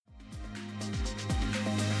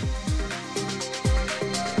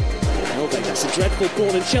Welbeck, that's a dreadful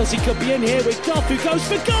ball, and Chelsea could be in here with Duff, who goes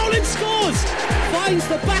for goal and scores! Finds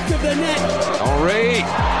the back of the net. Henry!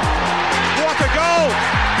 What a goal!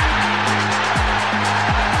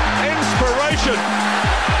 Inspiration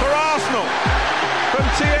for Arsenal from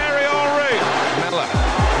Thierry Henry. Miller,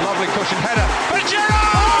 lovely cushion header. But Gerrard!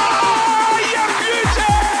 Oh, you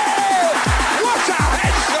beauty! What a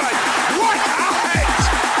head, son! What a head!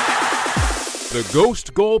 The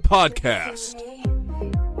Ghost Goal Podcast.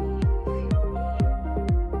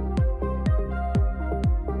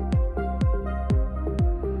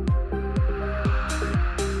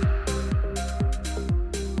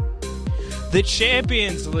 The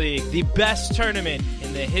Champions League, the best tournament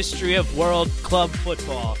in the history of world club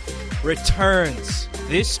football, returns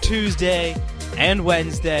this Tuesday and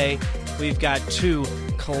Wednesday. We've got two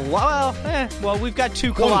colossal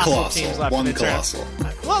teams left in the tournament.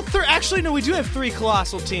 Well, actually, no, we do have three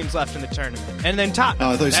colossal teams left in the tournament, and then top. Oh,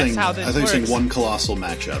 I thought you were saying one colossal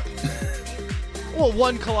matchup. Well,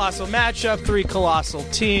 one colossal matchup, three colossal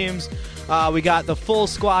teams. We got the full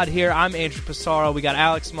squad here. I'm Andrew Pissarro. We got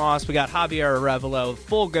Alex Moss. We got Javier Arevalo.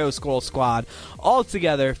 Full Ghost Goal squad all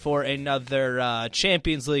together for another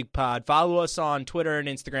Champions League pod. Follow us on Twitter and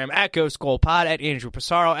Instagram at Ghost Goal Pod, at Andrew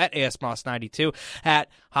Pissarro, at ASMoss92, at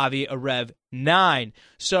Javi Arev 9.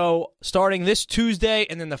 So starting this Tuesday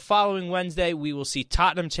and then the following Wednesday, we will see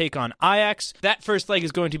Tottenham take on Ajax. That first leg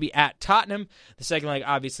is going to be at Tottenham. The second leg,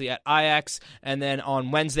 obviously, at Ajax. And then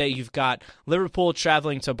on Wednesday, you've got Liverpool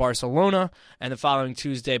traveling to Barcelona. And the following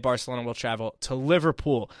Tuesday, Barcelona will travel to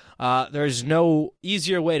Liverpool. There's no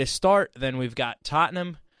easier way to start than we've got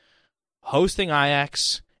Tottenham hosting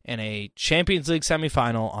Ajax in a Champions League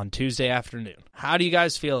semifinal on Tuesday afternoon. How do you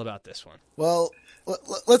guys feel about this one? Well,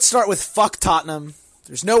 let's start with fuck Tottenham.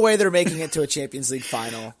 There's no way they're making it to a Champions League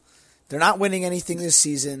final. They're not winning anything this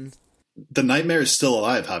season. The nightmare is still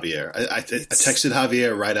alive, Javier. I texted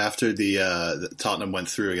Javier right after the Tottenham went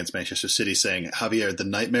through against Manchester City saying, Javier, the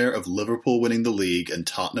nightmare of Liverpool winning the league and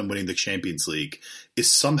Tottenham winning the Champions League is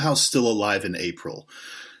somehow still alive in April.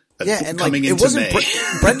 Yeah, and coming it into wasn't May.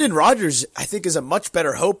 Brendan Rodgers, I think, is a much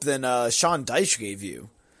better hope than Sean Dyche gave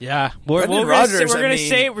you. Yeah, we're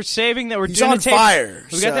saving that. We're he's doing on the tape. fire.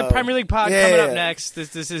 We got the Premier League pod coming up next.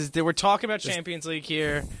 We're talking about Champions League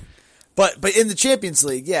here. But in the Champions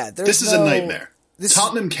League, this is a nightmare.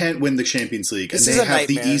 Tottenham can't win the Champions League, and they have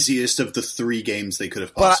the easiest of the three games they could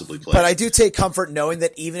have possibly played. But I do take comfort knowing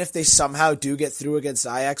that even if they somehow do get through against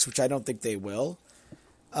Ajax, which I don't think they will,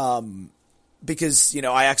 because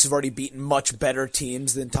Ajax have already beaten much better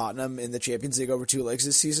teams than Tottenham in the Champions League over two legs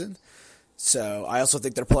this season. So I also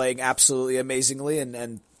think they're playing absolutely amazingly,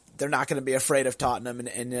 and they're not going to be afraid of Tottenham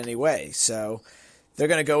in any way. So they're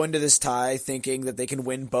going to go into this tie thinking that they can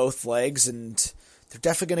win both legs, and they're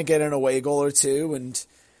definitely going to get an away goal or two. And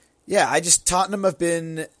Tottenham have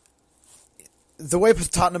been the way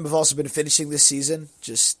Tottenham have also been finishing this season,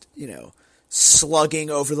 just slugging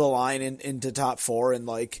over the line into top four. And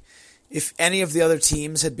if any of the other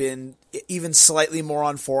teams had been even slightly more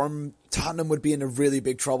on form, Tottenham would be in a really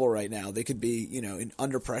big trouble right now. They could be,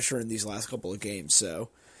 under pressure in these last couple of games. So,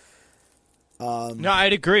 no,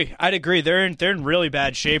 I'd agree. They're in really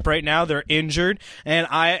bad shape right now. They're injured,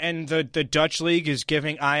 and the Dutch league is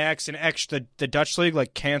giving Ajax an extra. The Dutch league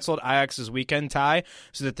canceled Ajax's weekend tie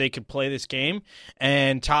so that they could play this game.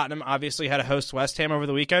 And Tottenham obviously had to host West Ham over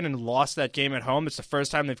the weekend and lost that game at home. It's the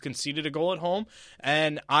first time they've conceded a goal at home,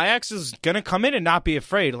 and Ajax is gonna come in and not be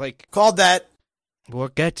afraid. Called that. We'll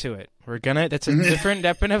get to it. That's a different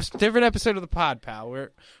episode of the pod, pal.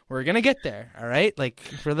 We're gonna get there. All right,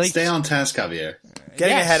 stay on task, Javier.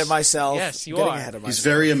 Getting ahead of myself. Yes, you are. He's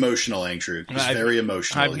very emotional, Andrew. He's very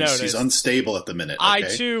emotional. He's unstable at the minute.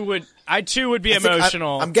 Okay? I too would be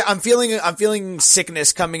emotional. I'm feeling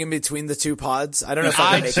sickness coming in between the two pods. I don't know if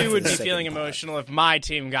I too would be feeling emotional if my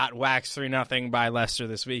team got waxed 3-0 by Leicester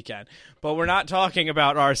this weekend. But we're not talking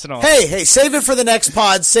about Arsenal. Hey, save it for the next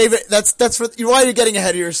pod. Save it. That's for why you're getting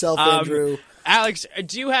ahead of yourself, Andrew. Alex,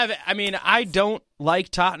 do you have? I mean, I don't like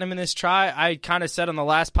Tottenham in this try. I kind of said on the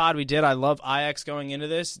last pod we did, I love Ajax going into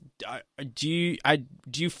this. Do you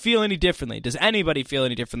feel any differently? Does anybody feel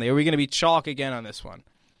any differently? Are we going to be chalk again on this one?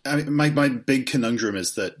 I mean, my big conundrum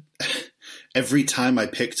is that every time I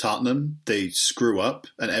pick Tottenham, they screw up,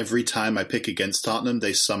 and every time I pick against Tottenham,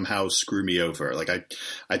 they somehow screw me over.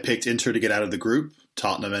 I picked Inter to get out of the group.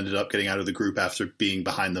 Tottenham ended up getting out of the group after being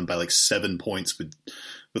behind them by 7 points with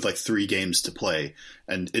 3 games to play,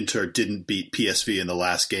 and Inter didn't beat PSV in the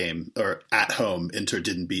last game, or at home, Inter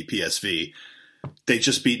didn't beat PSV. they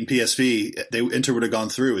just beaten PSV, Inter would have gone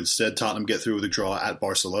through. Instead, Tottenham get through with a draw at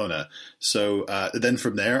Barcelona. So then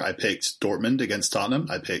from there, I picked Dortmund against Tottenham.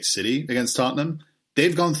 I picked City against Tottenham.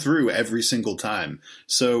 They've gone through every single time.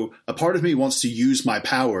 So a part of me wants to use my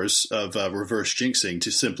powers of reverse jinxing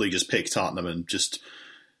to simply just pick Tottenham and just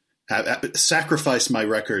sacrifice my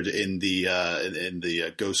record in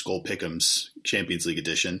the Ghost Goal Pick'ems Champions League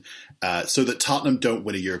edition so that Tottenham don't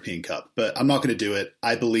win a European Cup. But I'm not going to do it.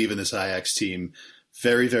 I believe in this Ajax team.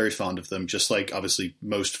 Very, very fond of them, just like obviously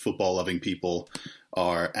most football-loving people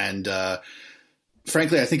are. And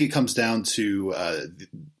frankly, I think it comes down to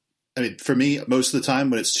for me, most of the time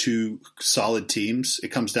when it's two solid teams, it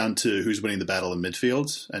comes down to who's winning the battle in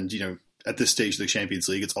midfield. And, at this stage of the Champions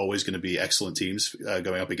League, it's always going to be excellent teams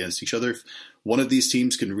going up against each other. If one of these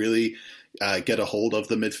teams can really get a hold of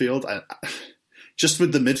the midfield, just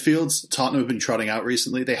with the midfields, Tottenham have been trotting out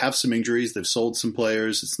recently. They have some injuries. They've sold some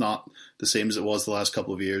players. It's not the same as it was the last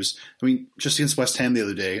couple of years. I mean, just against West Ham the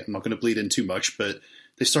other day, I'm not going to bleed in too much, but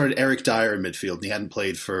they started Eric Dyer in midfield, and he hadn't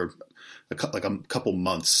played for a couple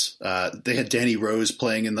months. They had Danny Rose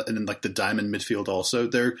playing in the diamond midfield also.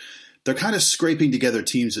 They're kind of scraping together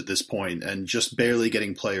teams at this point and just barely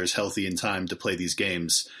getting players healthy in time to play these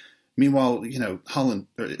games. Meanwhile, Holland,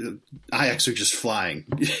 Ajax are just flying.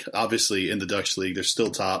 Obviously, in the Dutch league, they're still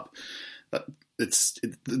top. It's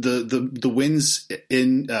the wins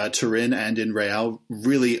in Turin and in Real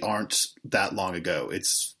really aren't that long ago.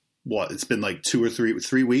 It's been like 2 or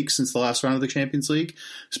 3 weeks since the last round of the Champions League.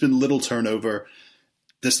 There's been little turnover.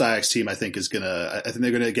 This Ajax team, I think, I think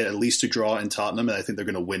they're going to get at least a draw in Tottenham, and I think they're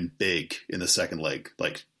going to win big in the second leg,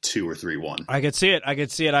 like 2 or 3-1. I could see it.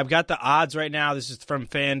 I've got the odds right now. This is from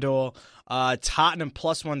FanDuel. Tottenham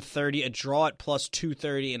plus 130, a draw at plus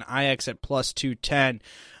 230, and Ajax at plus 210.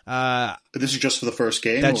 This is just for the first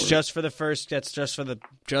game. That's just for the first. That's just for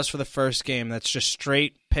the first game. That's just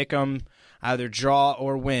straight pick 'em, either draw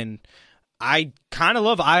or win. I kind of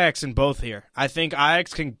love Ajax in both here. I think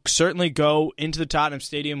Ajax can certainly go into the Tottenham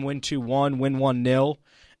Stadium, win 2-1, win 1-0,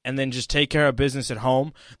 and then just take care of business at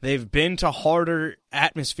home. They've been to harder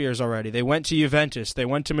atmospheres already. They went to Juventus. They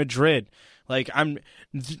went to Madrid.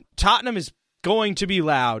 Tottenham is going to be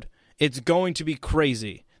loud. It's going to be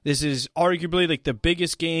crazy. This is arguably like the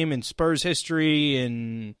biggest game in Spurs history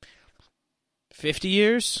in 50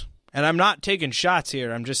 years. And I'm not taking shots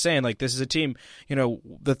here. I'm just saying, this is a team,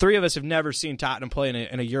 the three of us have never seen Tottenham play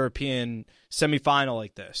in a European semifinal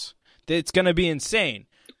like this. It's going to be insane.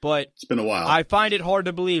 But it's been a while. I find it hard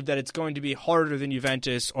to believe that it's going to be harder than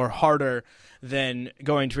Juventus or harder than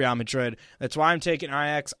going to Real Madrid. That's why I'm taking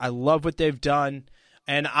Ajax. I love what they've done.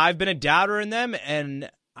 And I've been a doubter in them, and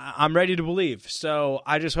I'm ready to believe. So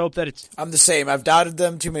I just hope that it's... I'm the same. I've doubted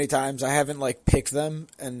them too many times. I haven't, picked them,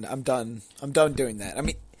 and I'm done. I'm done doing that. I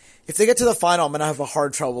mean... If they get to the final, I'm going to have a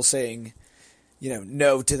hard trouble saying,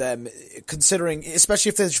 no to them, considering, especially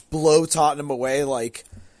if they just blow Tottenham away, I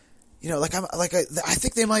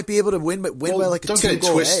think they might be able to win by a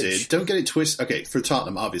 2-goal edge. Don't get it twisted. Okay, for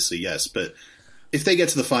Tottenham, obviously, yes, but if they get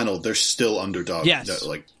to the final, they're still underdog. Yes.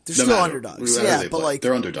 They're still underdogs. Yeah,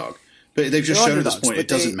 they're underdog. But they've just shown at this point it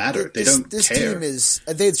doesn't matter. They don't care. This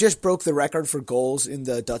team they just broke the record for goals in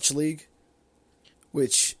the Dutch league,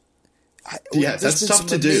 which... that's tough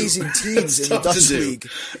to do. There's been some amazing teams in the Dutch league.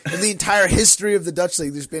 In the entire history of the Dutch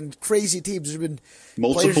league, there's been crazy teams. There's been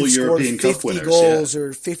multiple European Cup winners, 50 goals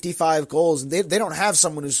or 55 goals, and they don't have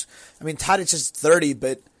someone who's. I mean, Tadic is 30,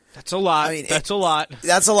 but that's a lot. That's a lot.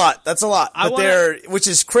 That's a lot. But which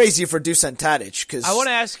is crazy for Dusan Tadic, because I want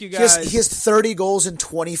to ask you guys. He has 30 goals and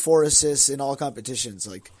 24 assists in all competitions.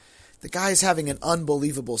 The guy's having an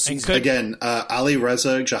unbelievable season. Again, Ali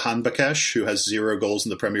Reza Jahanbakhsh, who has 0 goals in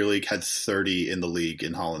the Premier League, had 30 in the league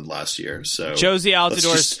in Holland last year. So Josie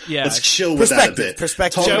Altidore, let's chill with that a bit.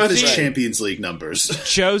 Talk about his Champions League numbers.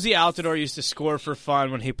 Josie Altidore used to score for fun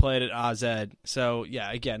when he played at AZ. So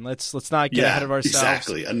again, let's not get ahead of ourselves.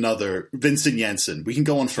 Exactly, another Vincent Janssen. We can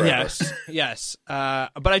go on forever. Yes. But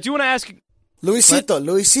I do want to ask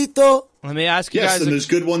Luisito. Let me ask you guys. Yes, and there's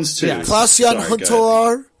good ones too. Yeah. Klaas-Jan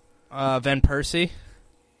Huntelaar. Van Persie.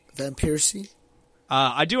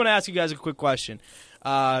 I do want to ask you guys a quick question.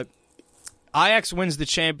 Ajax wins the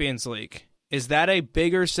Champions League. Is that a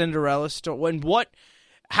bigger Cinderella story?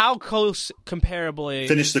 How close comparably?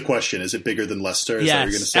 Finish the question. Is it bigger than Leicester? Is yes. that what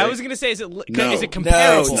you're going to say? I was going to say, is it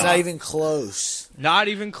comparable? No, it's not even close. Not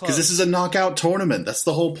even close. Because this is a knockout tournament. That's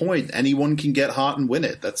the whole point. Anyone can get hot and win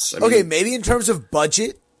it. Maybe in terms of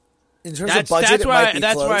budget. That's why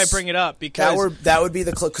I bring it up, because that would be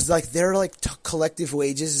the because their collective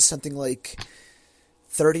wages is something like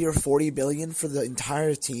 30 or 40 billion for the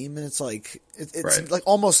entire team, and it's like it's Right. like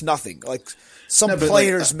almost nothing. Like some No, but,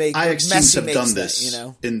 players like, make Ajax Messi teams have makes done that, this you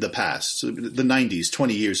know. in the past. So the 90s,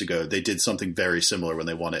 20 years ago, they did something very similar when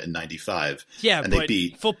they won it in 95. Yeah, and but they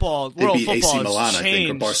beat football, they world beat football AC has Milan, I think, or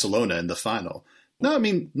changed. Barcelona in the final. No, I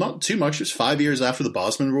mean, not too much. It was 5 years after the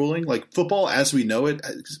Bosman ruling. Like, football as we know it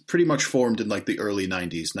pretty much formed in like the early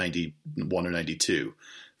 90s, 91 or 92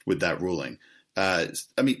 with that ruling. I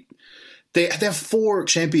mean, they have 4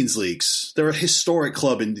 Champions Leagues. They're a historic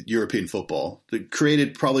club in European football. They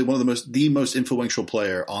created probably one of the most influential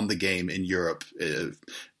player on the game in Europe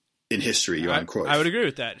in history, Johan Cruyff. I would agree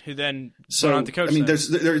with that. Who then So, went on to coach I mean,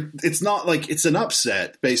 them. it's not like it's an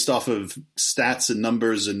upset based off of stats and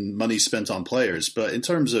numbers and money spent on players. But in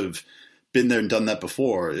terms of been there and done that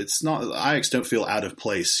before, it's not. Ajax don't feel out of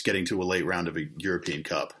place getting to a late round of a European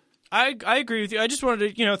Cup. I agree with you. I just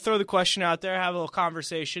wanted to throw the question out there, have a little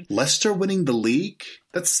conversation. Leicester winning the league?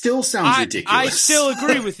 That still sounds ridiculous. I still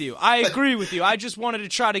agree with you. I agree with you. I just wanted to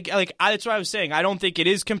try to that's what I was saying. I don't think it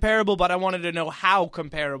is comparable, but I wanted to know how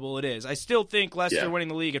comparable it is. I still think Leicester winning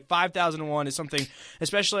the league at 5,001 is something,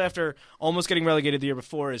 especially after almost getting relegated the year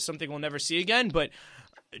before, is something we'll never see again. But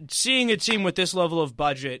seeing a team with this level of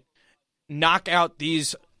budget knock out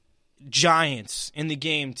these giants in the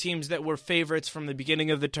game, teams that were favorites from the beginning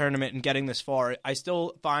of the tournament and getting this far, I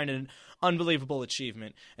still find an unbelievable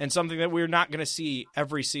achievement and something that we're not going to see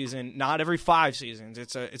every season, not every 5 seasons.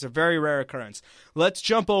 It's a very rare occurrence. Let's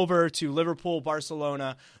jump over to Liverpool,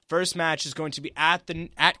 Barcelona. First match is going to be at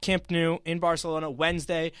Camp Nou in Barcelona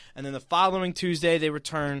Wednesday, and then the following Tuesday they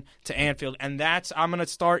return to Anfield. And I'm going to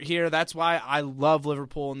start here. That's why I love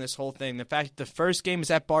Liverpool in this whole thing. The fact that the first game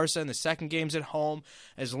is at Barca and the second game's at home.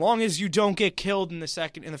 As long as you don't get killed in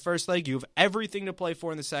the first leg, you have everything to play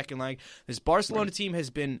for in the second leg. This Barcelona team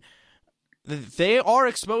has been. They are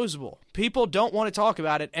exposable. People don't want to talk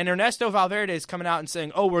about it. And Ernesto Valverde is coming out and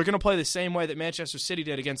saying, we're going to play the same way that Manchester City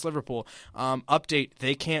did against Liverpool. Update,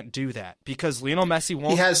 they can't do that because Lionel Messi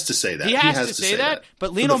won't. He has to say that. He has to say that.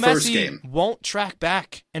 But Lionel Messi won't track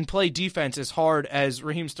back and play defense as hard as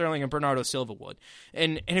Raheem Sterling and Bernardo Silva would.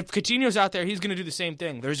 And if Coutinho's out there, he's going to do the same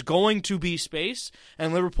thing. There's going to be space,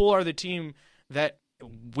 and Liverpool are the team that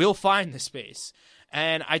will find the space.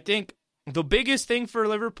 And I think the biggest thing for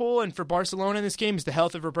Liverpool and for Barcelona in this game is the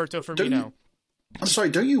health of Roberto Firmino. I'm sorry,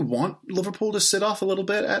 don't you want Liverpool to sit off a little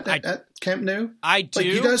bit at Camp Nou? I do. Like,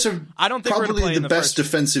 you guys are I don't think probably the best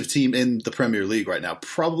defensive team in the Premier League right now.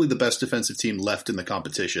 Probably the best defensive team left in the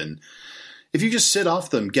competition. If you just sit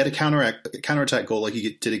off them, get a counterattack goal like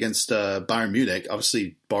you did against Bayern Munich,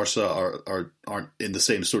 obviously Barca aren't in the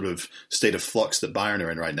same sort of state of flux that Bayern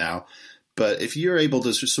are in right now. But if you're able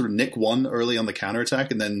to sort of nick one early on the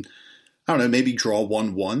counterattack and then, I don't know, maybe draw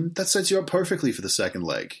 1-1, that sets you up perfectly for the second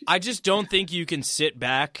leg. I just don't think you can sit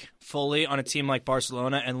back fully on a team like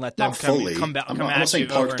Barcelona and let them come back. I'm not saying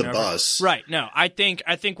park the bus. Right. No, I think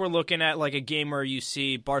we're looking at like a game where you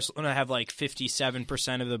see Barcelona have like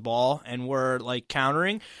 57% of the ball and we're like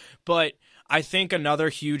countering. But I think another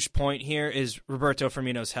huge point here is Roberto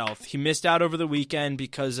Firmino's health. He missed out over the weekend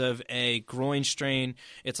because of a groin strain.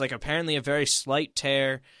 It's like apparently a very slight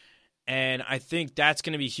tear. And I think that's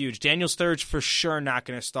going to be huge. Daniel Sturridge for sure not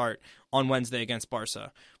going to start on Wednesday against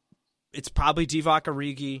Barca. It's probably Divock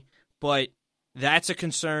Origi, but that's a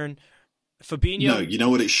concern. Fabinho. No, you know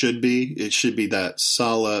what it should be? It should be that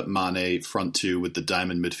Salah, Mane front two with the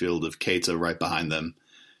diamond midfield of Keita right behind them.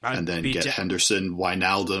 And then get Henderson,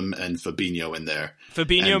 Wijnaldum, and Fabinho in there.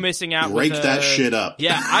 Fabinho and missing out. Break that shit up.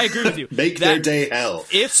 Yeah, I agree with you. Make their day hell.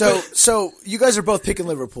 So you guys are both picking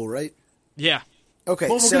Liverpool, right? Yeah. Okay,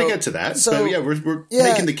 well, we're going to get to that. So yeah, we're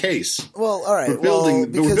making the case. Well, all right. We're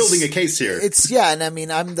building a case here. And I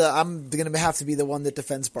mean, I'm going to have to be the one that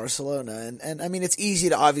defends Barcelona, and I mean, it's easy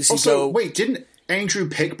to obviously go. Wait, didn't Andrew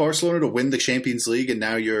pick Barcelona to win the Champions League, and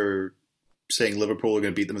now you're saying Liverpool are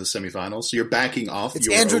going to beat them in the semifinals? So you're backing off. It's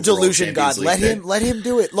your Andrew Delusion, God. Let him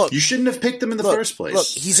do it. Look, you shouldn't have picked them in the first place. Look,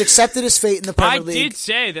 he's accepted his fate in the Premier League. I did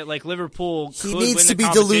say that like Liverpool. He needs to be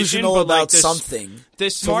delusional about something.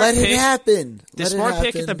 So let it happen. The smart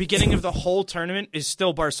pick at the beginning of the whole tournament is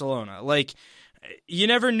still Barcelona. Like, you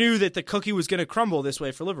never knew that the cookie was going to crumble this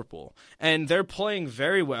way for Liverpool. And they're playing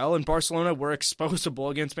very well, and Barcelona were exposable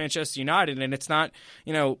against Manchester United. And it's not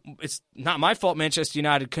my fault Manchester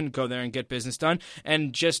United couldn't go there and get business done.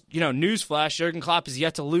 And just, newsflash, Jurgen Klopp is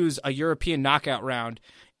yet to lose a European knockout round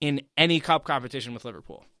in any cup competition with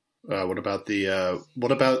Liverpool. What about the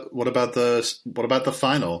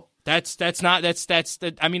final? That's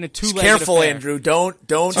I mean, a two-legged Careful, affair. Andrew. Don't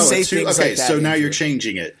say things like that. So now Andrew. you're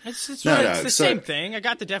changing it. It's the same thing. I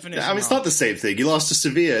got the definition. I mean, it's wrong. not the same thing. You lost to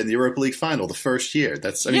Sevilla in the Europa League final the first year.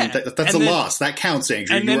 That's a loss. That counts,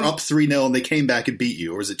 Andrew. You were up 3-0 and they came back and beat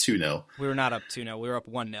you, or was it 2-0? We were not up 2-0. We were up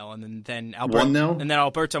 1-0, and then 1-0? And then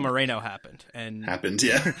Alberto Moreno happened.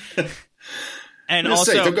 Yeah. And I'm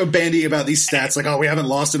also, saying, don't go bandying about these stats like, we haven't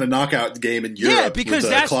lost in a knockout game in Europe. yeah, because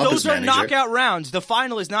those are manager. knockout rounds. The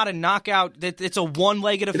final is not a knockout. It's a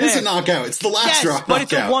one-legged affair. It is a knockout. It's the last yes, knockout. but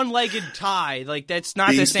it's a one-legged tie. Like, that's not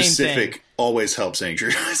Being the same specific thing. always helps,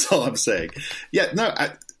 Andrew. That's all I'm saying. Yeah, no,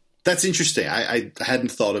 that's interesting. I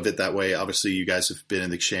hadn't thought of it that way. Obviously, you guys have been in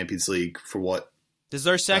the Champions League for what? This is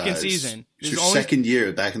our second season. It's your second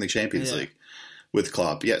year back in the Champions League with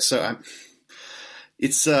Klopp. Yeah, so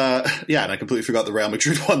it's and I completely forgot the Real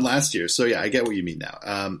Madrid one last year. So yeah, I get what you mean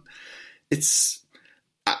now.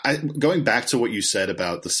 Going back to what you said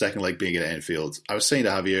about the second leg being at Anfield, I was saying to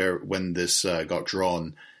Javier when this got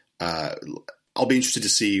drawn, I'll be interested to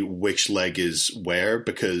see which leg is where,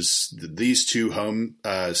 because these two home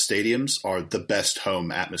stadiums are the best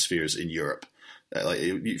home atmospheres in Europe.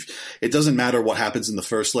 It doesn't matter what happens in the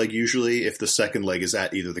first leg usually if the second leg is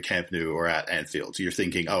at either the Camp Nou or at Anfield. You're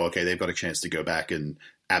thinking, oh, okay, they've got a chance to go back and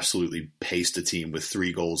absolutely paste a team with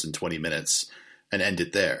 3 goals in 20 minutes and end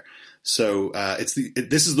it there. So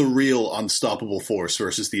this is the real unstoppable force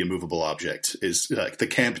versus the immovable object, is like the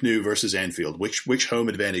Camp Nou versus Anfield. Which home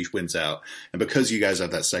advantage wins out? And because you guys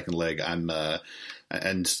have that second leg, and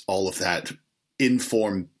all of that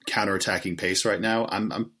in-form counterattacking pace right now,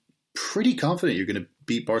 I'm pretty confident you're going to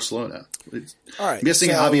beat Barcelona. All right, I'm guessing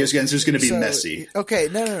Javier's answer is going to be Messi. Okay,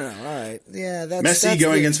 no. All right, yeah, that's Messi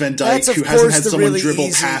going against Van Dijk, who hasn't had someone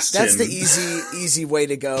dribble past him. That's the easy way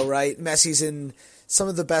to go, right? Messi's in some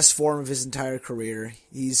of the best form of his entire career.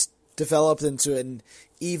 He's developed into an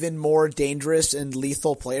even more dangerous and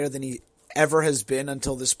lethal player than he ever has been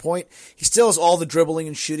until this point. He still has all the dribbling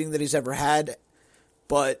and shooting that he's ever had,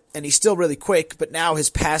 and he's still really quick. But now his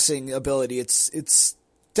passing ability, it's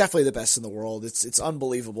definitely the best in the world. It's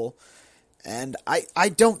unbelievable. And I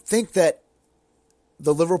don't think that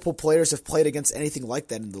the Liverpool players have played against anything like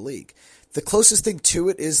that in the league. The closest thing to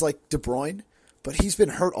it is like De Bruyne, but he's been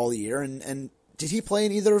hurt all year. And did he play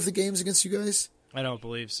in either of the games against you guys? I don't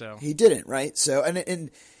believe so. He didn't, right? So, and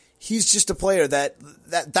he's just a player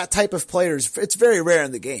that type of player it's very rare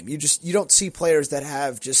in the game. You don't see players that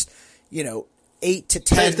have just, 8 to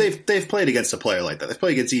 10. They've played against a player like that. They've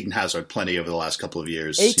played against Eden Hazard plenty over the last couple of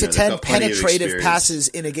years. 8 to 10 penetrative passes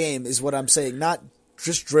in a game is what I'm saying, not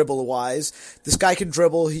just dribble wise. This guy can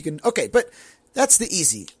dribble. He can. Okay, but that's the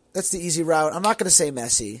easy route. I'm not going to say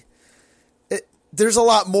Messi. There's a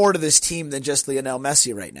lot more to this team than just Lionel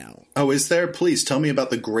Messi right now. Oh, is there? Please tell me about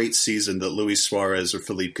the great season that Luis Suarez or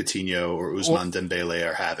Philippe Coutinho or Ousmane Dembele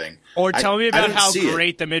are having. Or tell me about how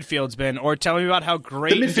great the midfield's been. Or tell me about how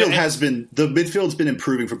great the midfield has been. The midfield's been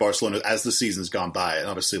improving for Barcelona as the season's gone by, and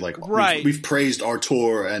obviously, we've praised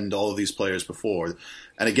Artur and all of these players before.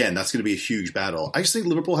 And again, that's going to be a huge battle. I just think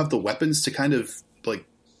Liverpool have the weapons to kind of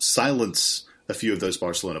silence a few of those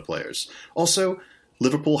Barcelona players. Also,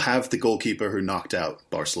 Liverpool have the goalkeeper who knocked out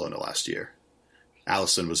Barcelona last year.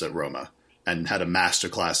 Alisson was at Roma and had a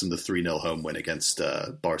masterclass in the 3-0 home win against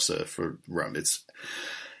Barca for Rome. It's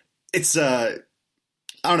I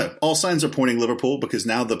don't know. All signs are pointing Liverpool because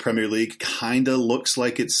now the Premier League kind of looks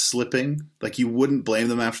like it's slipping. Like, you wouldn't blame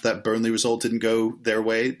them after that Burnley result didn't go their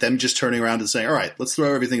way. Them just turning around and saying, all right, let's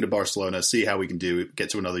throw everything to Barcelona, see how we can do, get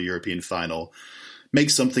to another European final, make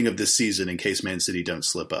something of this season in case Man City don't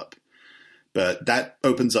slip up. But that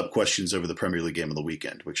opens up questions over the Premier League game on the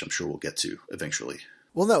weekend, which I'm sure we'll get to eventually.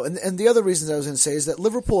 Well, no, and the other reasons I was going to say is that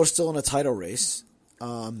Liverpool are still in a title race.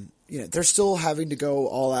 They're still having to go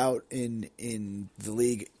all out in the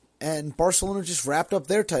league, and Barcelona just wrapped up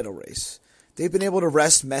their title race. They've been able to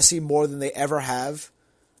rest Messi more than they ever have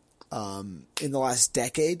in the last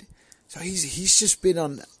decade. So he's just been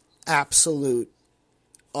on absolute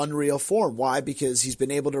unreal form. Why? Because he's been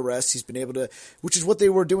able to rest. He's been able to, which is what they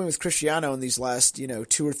were doing with Cristiano in these last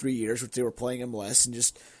 2 or 3 years, which they were playing him less and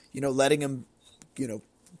just letting him,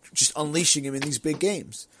 just unleashing him in these big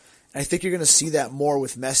games. And I think you're going to see that more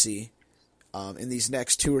with Messi in these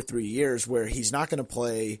next 2 or 3 years, where he's not going to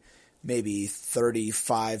play maybe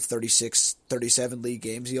 35, 36, 37 league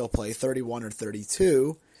games. He'll play 31 or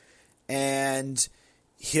 32, and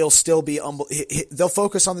he'll still be. They'll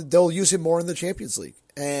focus on. They'll use him more in the Champions League,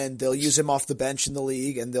 and they'll use him off the bench in the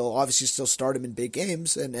league, and they'll obviously still start him in big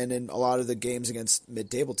games and in a lot of the games against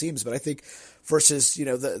mid-table teams. But I think versus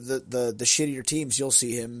the shittier teams, you'll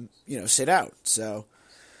see him sit out. So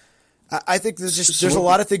I think there's a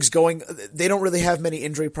lot of things going. They don't really have many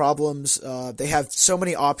injury problems. They have so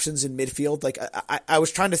many options in midfield. Like I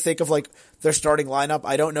was trying to think of like their starting lineup.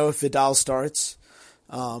 I don't know if Vidal starts.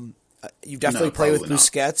 You definitely play with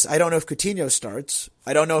Busquets. I don't know if Coutinho starts.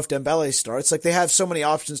 I don't know if Dembele starts. Like they have so many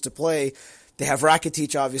options to play. They have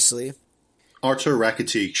Rakitic, obviously. Artur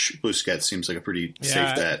Rakitic, Busquets seems like a pretty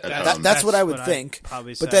safe bet. That's what I would think.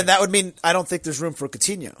 But then that would mean I don't think there's room for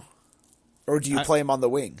Coutinho. Or do you play him on the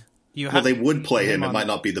wing? They would play him. It might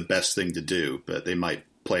not be the best thing to do, but they might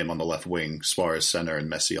play him on the left wing, Suarez center, and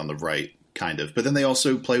Messi on the right, kind of. But then they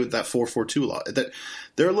also play with that 4-4-2 a lot.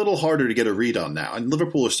 They're a little harder to get a read on now. And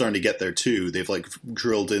Liverpool are starting to get there too. They've like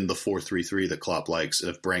drilled in the 4-3-3 that Klopp likes and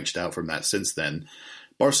have branched out from that since then.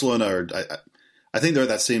 Barcelona I think they're at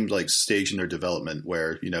that same like stage in their development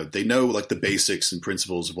where, they know like the basics and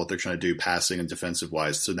principles of what they're trying to do passing and defensive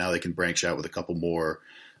wise. So now they can branch out with a couple more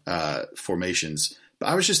formations. But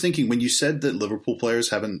I was just thinking when you said that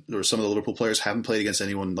some of the Liverpool players haven't played against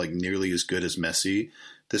anyone like nearly as good as Messi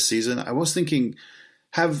this season. I was thinking,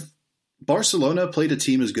 have Barcelona played a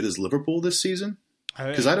team as good as Liverpool this season?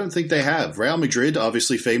 Because I don't think they have. Real Madrid,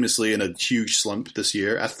 obviously famously in a huge slump this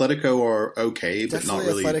year. Atletico are okay, but definitely not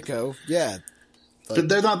really. Atletico, yeah. But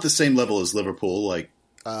they're not the same level as Liverpool, like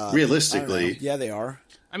realistically. Yeah, they are.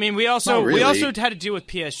 I mean, we also had to deal with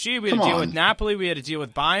PSG. We had to deal with Napoli. We had to deal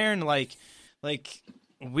with Bayern. Like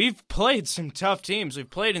we've played some tough teams. We've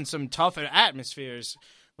played in some tough atmospheres.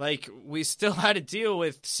 Like we still had to deal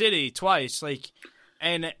with City twice. Like,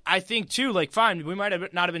 and I think too. Like, fine, we might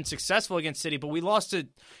have not have been successful against City, but we lost it.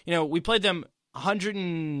 We played them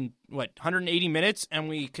 180 minutes, and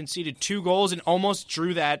we conceded 2 goals and almost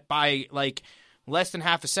drew that by like less than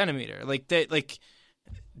half a centimeter. Like that. Like.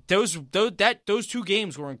 Those 2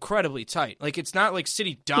 games were incredibly tight. Like it's not like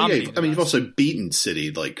City dominated. You've also beaten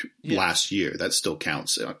City last year. That still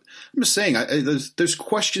counts. I'm just saying. There's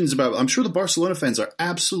questions about. I'm sure the Barcelona fans are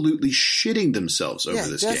absolutely shitting themselves over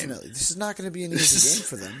this game. Definitely. This is not going to be an easy game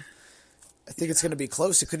for them. I think it's going to be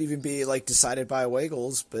close. It could even be like decided by away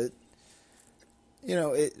goals. But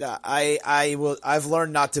I've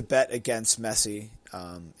learned not to bet against Messi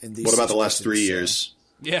in these. What about the last 3 years?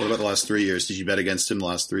 Yeah. What about the last 3 years? Did you bet against him the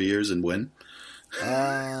last 3 years and win?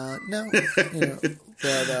 No.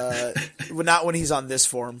 But not when he's on this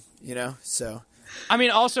form, so. I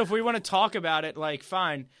mean, also, if we want to talk about it, like,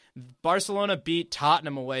 fine, Barcelona beat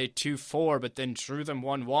Tottenham away 2-4, but then drew them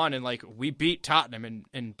 1-1, and, like, we beat Tottenham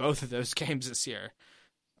in both of those games this year.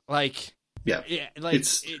 Like... Yeah, like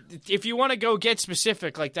if you want to go get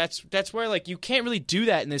specific, like that's where like you can't really do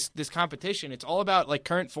that in this competition. It's all about like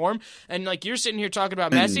current form, and like you're sitting here talking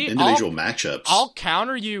about Messi. Individual matchups. I'll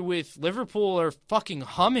counter you with Liverpool are fucking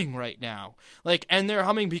humming right now, like, and they're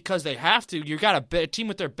humming because they have to. You got a team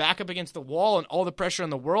with their back up against the wall and all the pressure in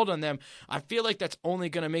the world on them. I feel like that's only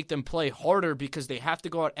going to make them play harder because they have to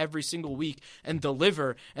go out every single week and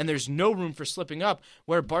deliver, and there's no room for slipping up.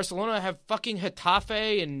 Where Barcelona have fucking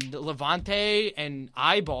Getafe and Levante and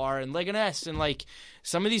Eibar and Leganés and like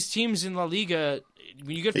some of these teams in La Liga,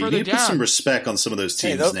 when you get further you down, put some respect on some of those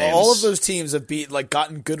teams' names. All of those teams have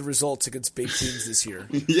gotten good results against big teams this year.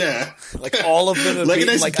 Yeah, like all of them have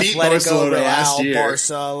beaten like beat Atletico, Barcelona Real, last year.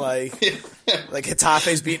 Barca, like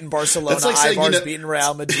Getafe's beaten Barcelona, like saying, Eibar's beaten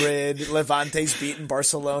Real Madrid, Levante's beaten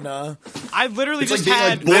Barcelona. I literally it's just like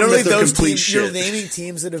had literally those teams. Shit. You're naming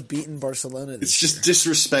teams that have beaten Barcelona. It's just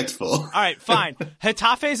disrespectful. All right, fine.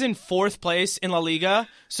 Getafe's in 4th place in La Liga,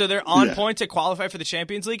 so they're on point to qualify for the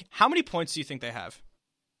Champions League. How many points do you think they have?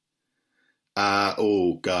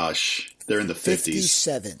 Oh gosh, they're in the 50s.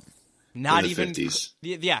 57. Not in the even 50s.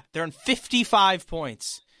 Yeah, they're on 55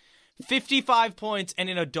 points. 55 points and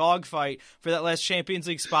in a dogfight for that last Champions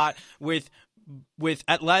League spot with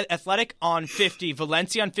Athletic on 50,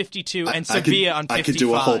 Valencia on 52, and Sevilla on 55. I could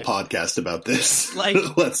do a whole podcast about this.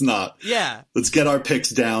 Like, let's not. Yeah. Let's get our picks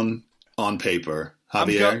down on paper.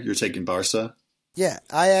 Javier, you're taking Barca? Yeah,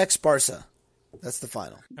 Ajax, Barca. That's the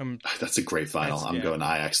final. That's a great final. I'm going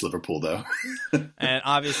Ajax, Liverpool, though. And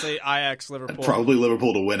obviously Ajax, Liverpool. Probably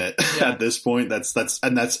Liverpool to win it at this point. That's.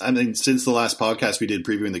 I mean, since the last podcast we did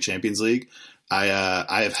previewing the Champions League, I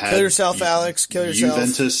have had kill yourself, Alex. Kill yourself.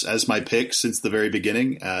 Juventus as my pick since the very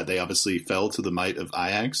beginning. They obviously fell to the might of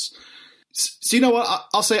Ajax. So you know what?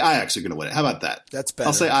 I'll say Ajax are going to win it. How about that? That's better.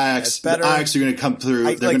 I'll say Ajax. Better. Ajax are going to come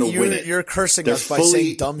through. They're going to win it. You're cursing us by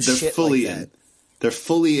saying dumb shit like that. They're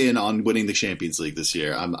fully in on winning the Champions League this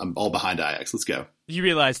year. I'm all behind Ajax. Let's go. You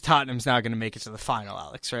realize Tottenham's not going to make it to the final,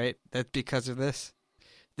 Alex, right? That's because of this.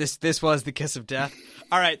 This was the kiss of death.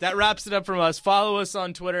 All right, that wraps it up from us. Follow us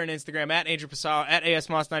on Twitter and Instagram at Andrew Passaro, at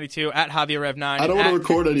ASMoss92, at JavierRev9. I don't want to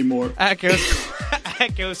record anymore. At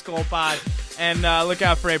at Ghost Goal Pod. And look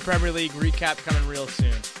out for a Premier League recap coming real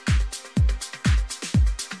soon.